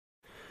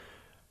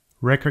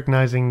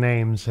Recognizing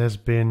names has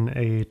been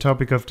a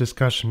topic of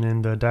discussion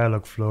in the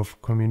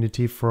Dialogflow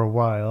community for a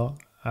while.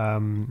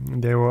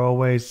 There were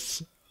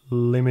always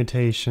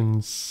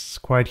limitations,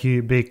 quite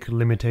big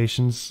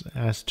limitations,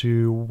 as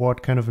to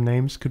what kind of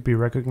names could be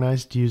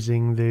recognized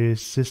using the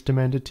system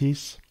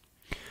entities.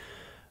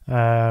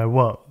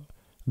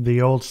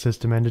 The old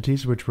system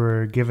entities, which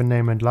were given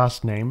name and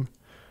last name.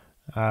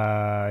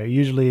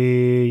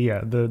 Usually,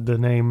 the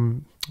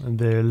name,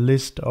 the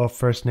list of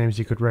first names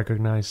you could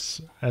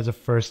recognize as a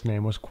first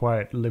name was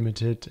quite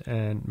limited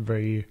and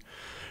very,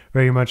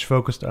 very much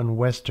focused on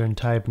Western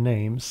type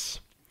names.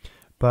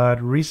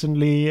 But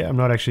recently, I'm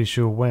not actually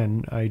sure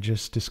when, I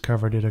just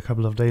discovered it a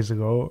couple of days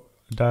ago,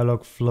 the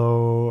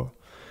Dialogflow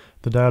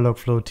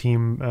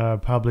team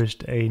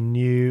published a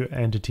new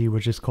entity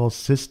which is called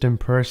System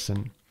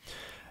Person.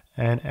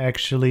 And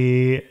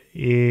actually,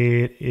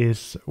 it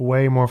is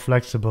way more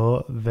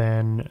flexible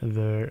than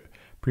the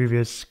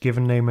previous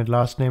given name and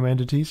last name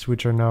entities,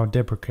 which are now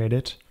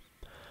deprecated.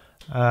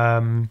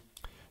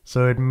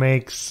 So it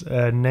makes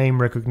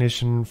name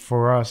recognition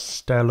for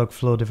us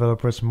Dialogflow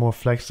developers more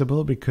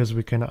flexible, because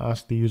we can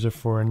ask the user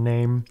for a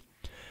name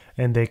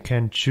and they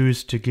can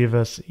choose to give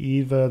us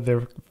either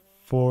their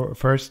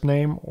first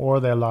name or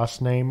their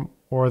last name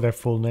or their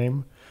full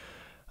name.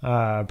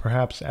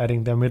 Perhaps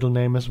adding their middle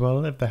name as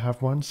well if they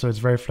have one. So it's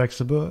very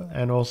flexible,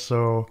 and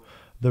also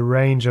the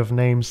range of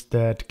names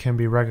that can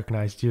be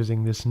recognized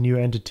using this new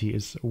entity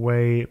is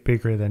way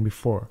bigger than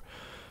before.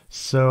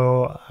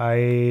 So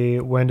I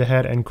went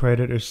ahead and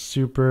created a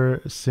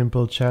super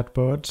simple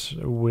chatbot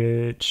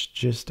which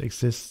just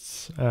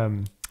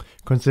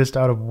consists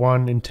out of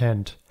one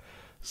intent.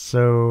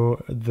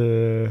 So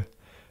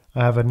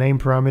I have a name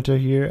parameter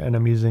here, and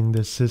I'm using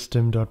the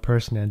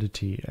system.person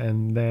entity.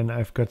 And then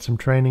I've got some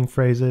training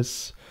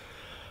phrases.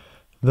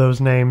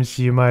 Those names,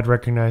 you might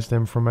recognize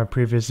them from my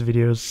previous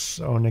videos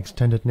on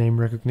extended name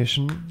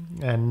recognition.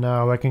 And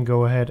now I can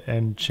go ahead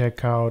and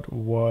check out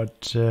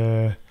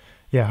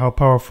how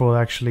powerful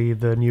actually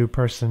the new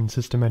person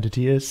system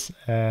entity is.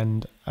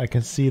 And I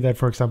can see that,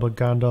 for example,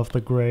 Gandalf the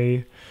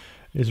Grey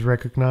is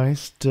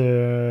recognized.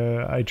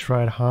 I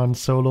tried Han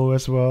Solo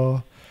as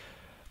well.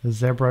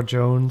 Zebra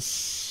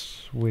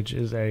Jones, which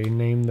is a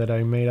name that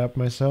I made up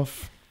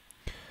myself,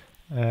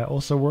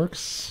 also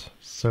works.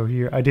 So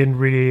here I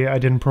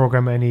didn't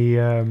program any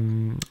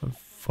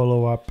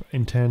follow-up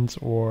intents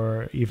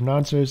or even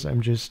answers.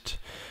 I'm just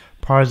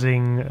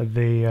parsing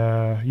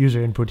the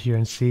user input here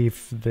and see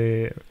if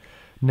the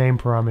name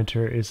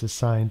parameter is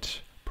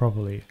assigned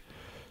properly.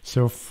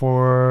 So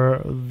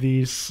for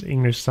these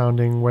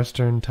English-sounding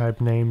Western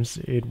type names,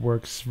 it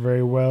works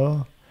very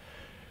well.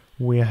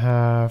 We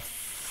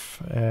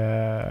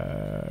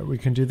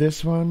can do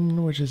this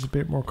one, which is a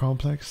bit more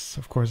complex.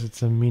 Of course,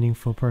 it's a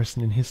meaningful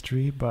person in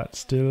history, but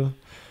still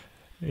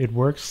it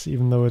works,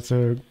 even though it's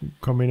a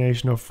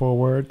combination of 4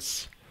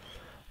 words.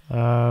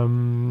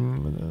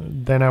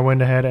 Then I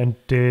went ahead and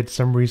did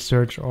some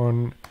research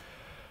on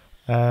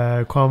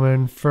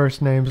common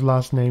first names,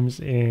 last names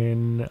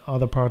in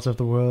other parts of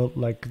the world.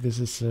 Like, this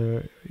is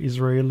a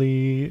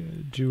Israeli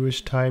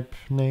Jewish type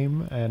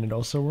name, and it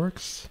also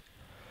works.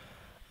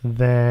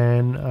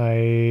 Then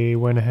I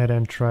went ahead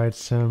and tried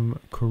some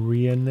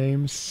Korean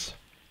names.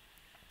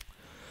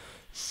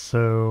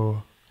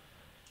 So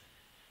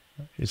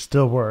it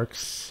still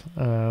works.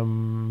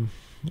 And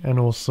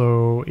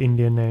also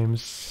Indian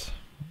names.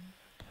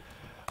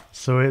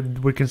 So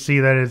we can see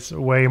that it's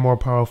way more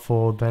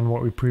powerful than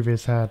what we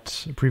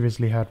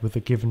previously had with the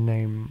given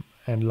name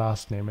and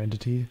last name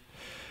entity.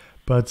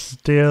 But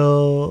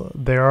still,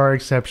 there are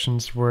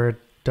exceptions where it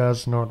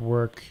does not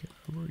work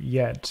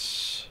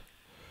yet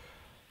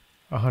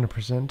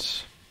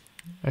 100%.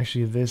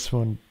 Actually, this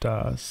one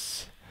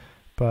does.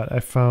 But I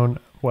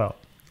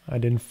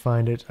didn't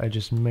find it. I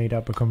just made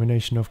up a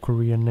combination of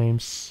Korean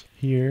names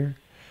here.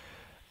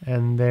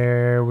 And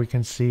there we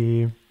can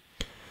see.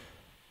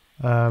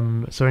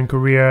 So in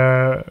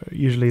Korea,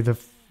 usually the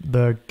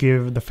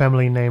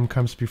family name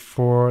comes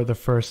before the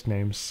first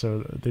name. So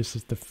this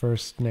is the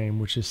first name,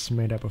 which is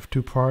made up of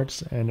 2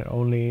 parts, and it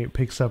only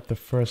picks up the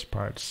first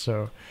part.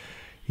 So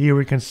here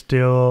we can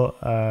still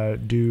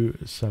do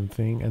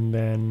something. And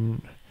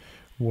then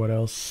what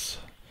else?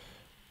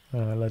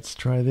 Let's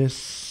try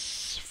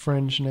this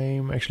French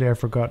name. Actually, I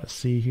forgot a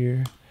C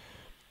here.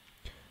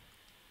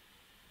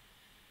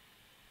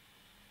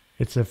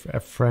 It's a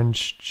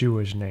French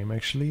Jewish name,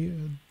 actually,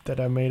 that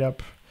I made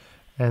up.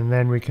 And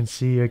then we can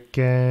see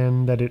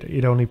again that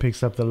it only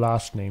picks up the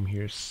last name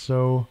here.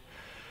 So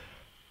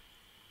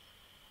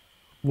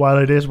while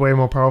it is way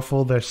more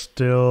powerful, there's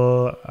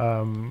still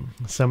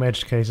some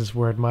edge cases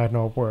where it might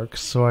not work.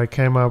 So I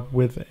came up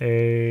with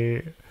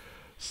a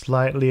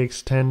slightly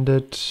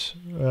extended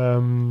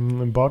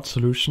bot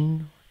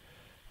solution.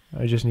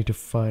 I just need to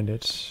find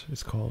it.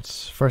 It's called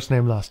first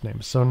name, last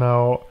name. So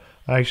now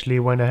I actually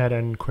went ahead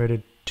and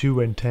created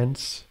 2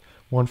 intents,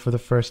 one for the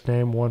first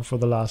name, one for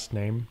the last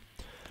name.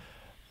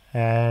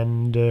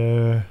 And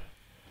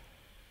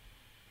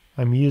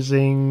I'm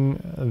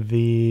using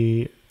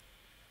the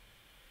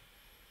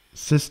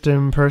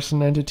system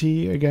person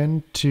entity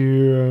again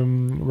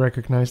to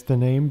recognize the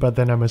name, but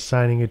then I'm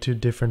assigning it to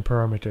different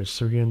parameters.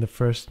 So here in the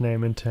first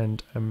name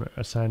intent, I'm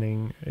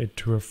assigning it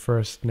to a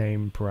first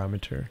name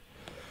parameter.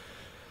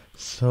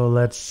 So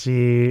let's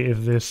see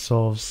if this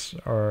solves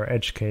our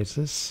edge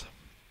cases.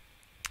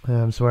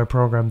 So I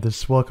programmed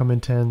this welcome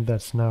intent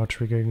that's now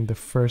triggering the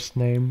first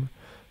name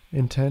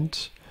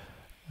intent.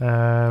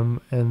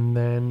 And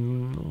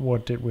then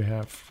what did we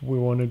have? We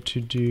wanted to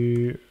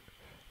do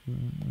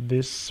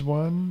this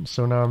one.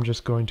 So now I'm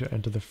just going to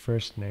enter the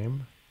first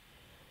name,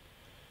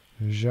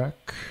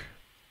 Jacques.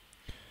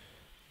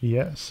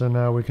 Yeah, so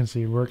now we can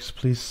see works.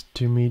 Pleasure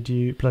to meet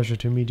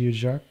you,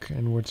 Jacques.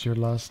 And what's your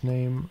last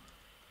name?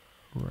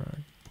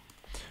 Right.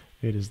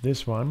 It is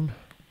this one.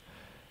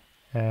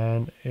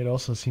 And it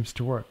also seems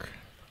to work.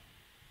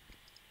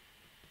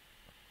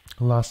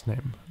 Last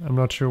name. I'm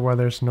not sure why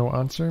there's no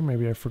answer.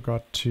 Maybe I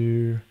forgot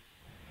to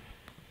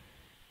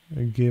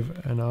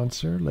give an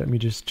answer. Let me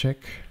just check.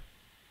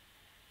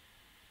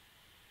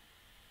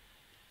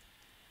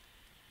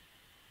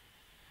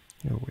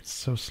 Oh, it's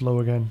so slow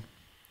again.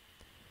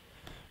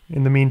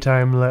 In the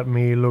meantime, let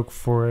me look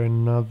for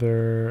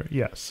another.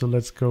 Yeah, so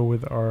let's go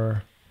with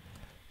our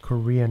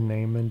Korean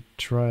name and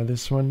try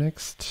this one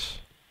next.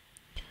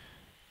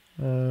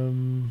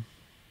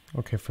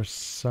 Okay, for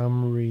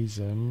some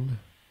reason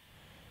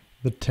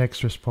the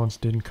text response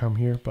didn't come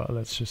here, but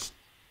let's just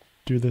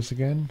do this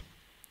again.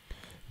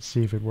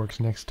 See if it works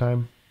next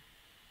time.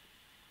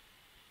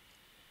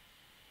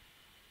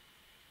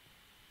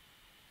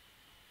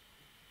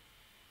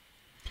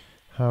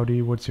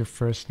 Howdy, what's your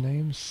first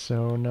name?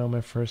 So now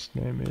my first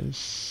name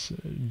is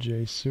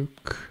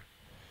Jae-suk.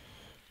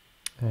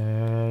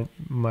 And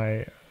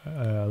my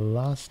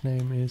last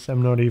name is,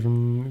 I'm not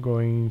even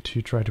going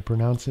to try to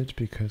pronounce it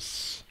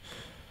because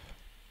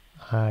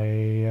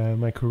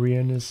my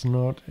Korean is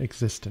not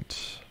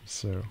existent.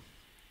 So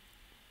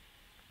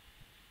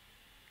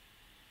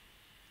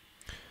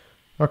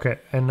okay,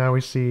 and now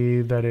we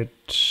see that it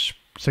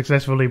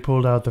successfully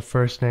pulled out the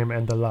first name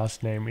and the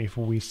last name if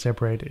we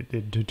separate it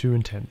into two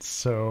intents.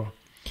 So,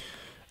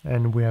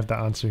 and we have the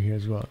answer here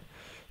as well.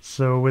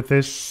 So with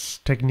this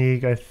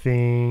technique, I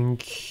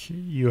think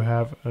you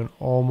have an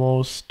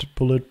almost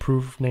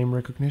bulletproof name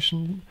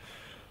recognition.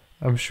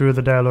 I'm sure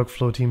the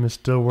Dialogflow team is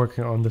still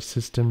working on the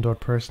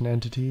system.person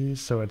entity,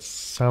 so at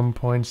some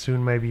point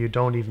soon maybe you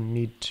don't even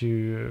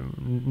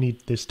need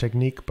this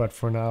technique, but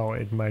for now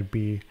it might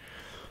be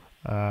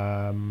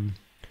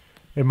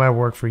it might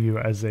work for you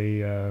as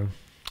a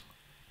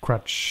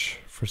crutch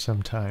for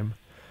some time.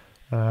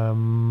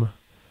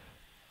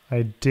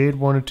 I did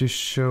wanted to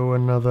show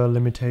another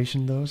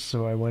limitation though,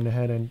 so I went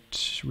ahead and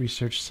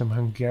researched some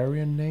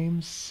Hungarian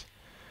names,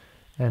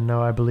 and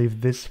now I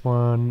believe this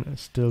one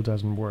still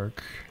doesn't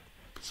work.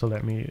 So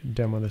let me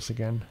demo this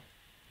again.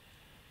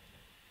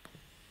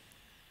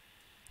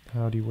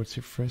 Howdy, what's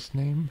your first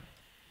name?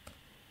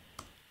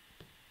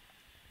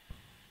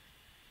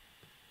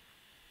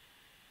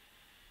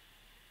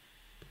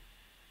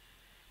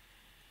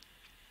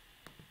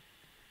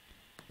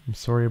 I'm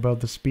sorry about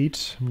the speed.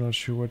 I'm not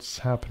sure what's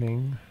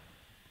happening.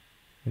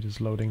 It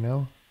is loading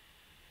now.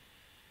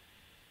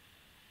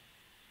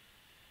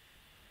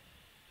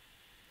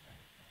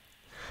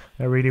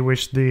 I really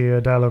wish the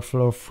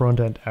Dialogflow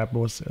front-end app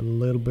was a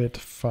little bit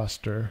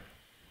faster.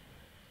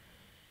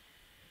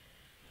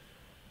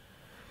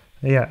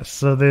 Yeah,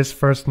 so this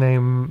first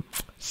name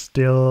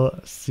still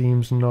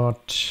seems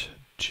not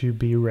to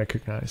be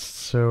recognized.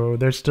 So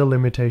there's still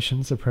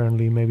limitations.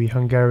 Apparently maybe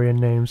Hungarian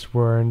names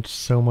weren't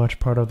so much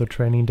part of the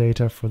training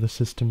data for the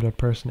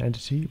system.person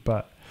entity,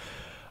 but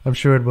I'm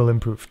sure it will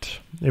improve.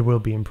 It will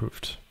be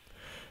improved.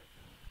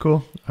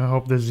 Cool. I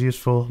hope this is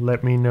useful.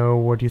 Let me know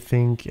what you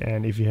think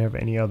and if you have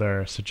any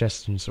other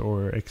suggestions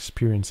or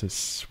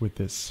experiences with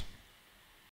this.